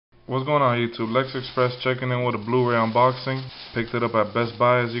What's going on YouTube? Lex Express checking in with a Blu-ray unboxing. Picked it up at Best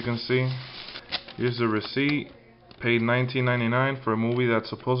Buy, as you can see. Here's the receipt. Paid $19.99 for a movie that's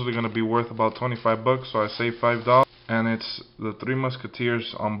supposedly going to be worth about 25 bucks, so I saved $5. And it's The Three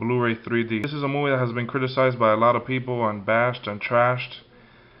Musketeers on Blu-ray 3D. This is a movie that has been criticized by a lot of people and bashed and trashed.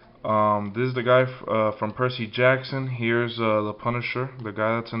 This is the guy from Percy Jackson. Here's the Punisher, the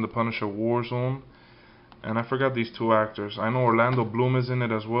guy that's in the Punisher Warzone. And I forgot these two actors. I know Orlando Bloom is in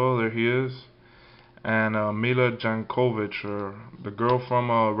it as well. There he is. And Mila Jankovic, or the girl from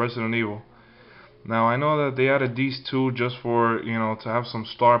Resident Evil. Now I know that they added these two just for, you know, to have some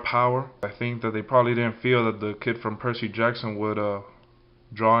star power. I think that they probably didn't feel that the kid from Percy Jackson would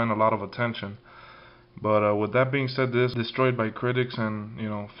draw in a lot of attention. But with that being said, this destroyed by critics and, you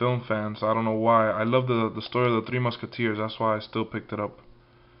know, film fans. I don't know why. I love the story of the Three Musketeers. That's why I still picked it up.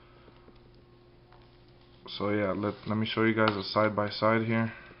 So yeah, let me show you guys a side by side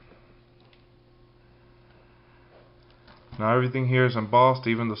here. Now everything here is embossed,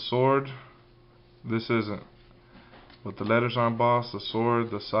 even the sword. This isn't, but the letters are embossed, the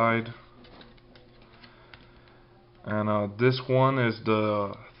sword, the side. And this one is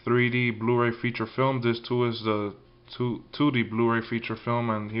the 3D Blu-ray feature film. This too is the 2D Blu-ray feature film,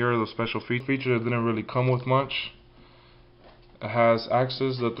 and here are the special features that didn't really come with much. It has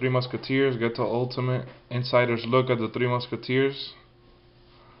Axis, the Three Musketeers, get to ultimate insider's look at the Three Musketeers.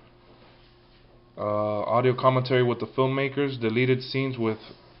 Audio commentary with the filmmakers, deleted scenes with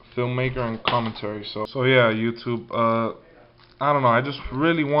filmmaker and commentary. So yeah, YouTube. I don't know. I just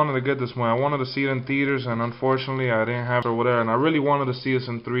really wanted to get this movie. I wanted to see it in theaters, and unfortunately, I didn't have it or whatever. And I really wanted to see this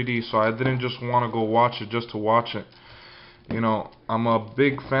in 3D, so I didn't just want to go watch it just to watch it. You know, I'm a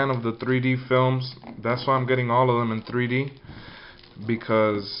big fan of the 3D films. That's why I'm getting all of them in 3D.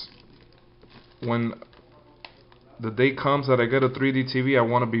 Because when the day comes that I get a 3D TV, I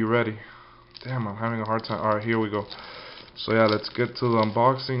want to be ready. Damn, I'm having a hard time. Alright, here we go. So yeah, let's get to the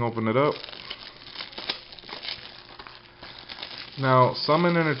unboxing. Open it up. Now,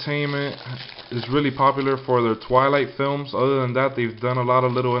 Summon Entertainment is really popular for their Twilight films. Other than that, they've done a lot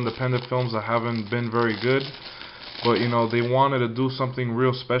of little independent films that haven't been very good. But, you know, they wanted to do something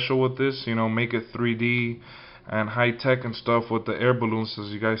real special with this. You know, make it 3D and high tech and stuff with the air balloons,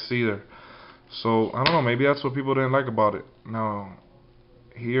 as you guys see there. So I don't know, maybe that's what people didn't like about it. Now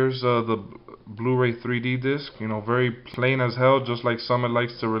here's the Blu-ray 3D disc. You know, very plain as hell, just like Summit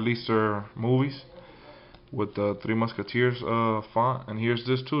likes to release their movies, with the Three Musketeers font. And here's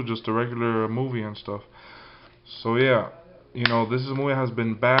this too, just a regular movie and stuff. So yeah, you know, this is a movie that has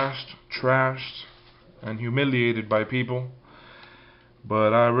been bashed, trashed, and humiliated by people.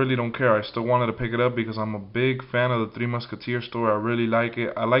 But I really don't care. I still wanted to pick it up because I'm a big fan of the Three Musketeers story. I really like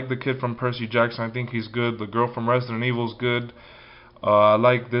it. I like the kid from Percy Jackson. I think he's good. The girl from Resident Evil is good. I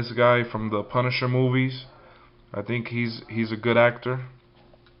like this guy from the Punisher movies. I think he's a good actor.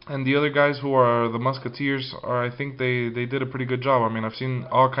 And the other guys who are the Musketeers, I think they did a pretty good job. I mean, I've seen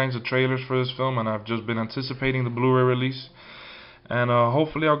all kinds of trailers for this film, and I've just been anticipating the Blu-ray release. And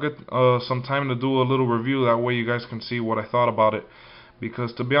hopefully I'll get some time to do a little review. That way you guys can see what I thought about it.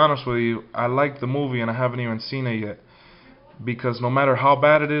 Because to be honest with you, I like the movie and I haven't even seen it yet. Because no matter how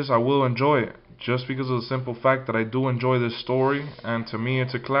bad it is, I will enjoy it. Just because of the simple fact that I do enjoy this story, and to me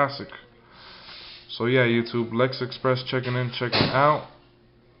it's a classic. So yeah, YouTube, Lex Express checking in, checking out.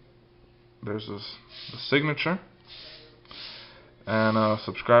 There's the signature. And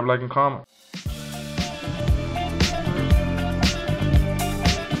subscribe, like, and comment.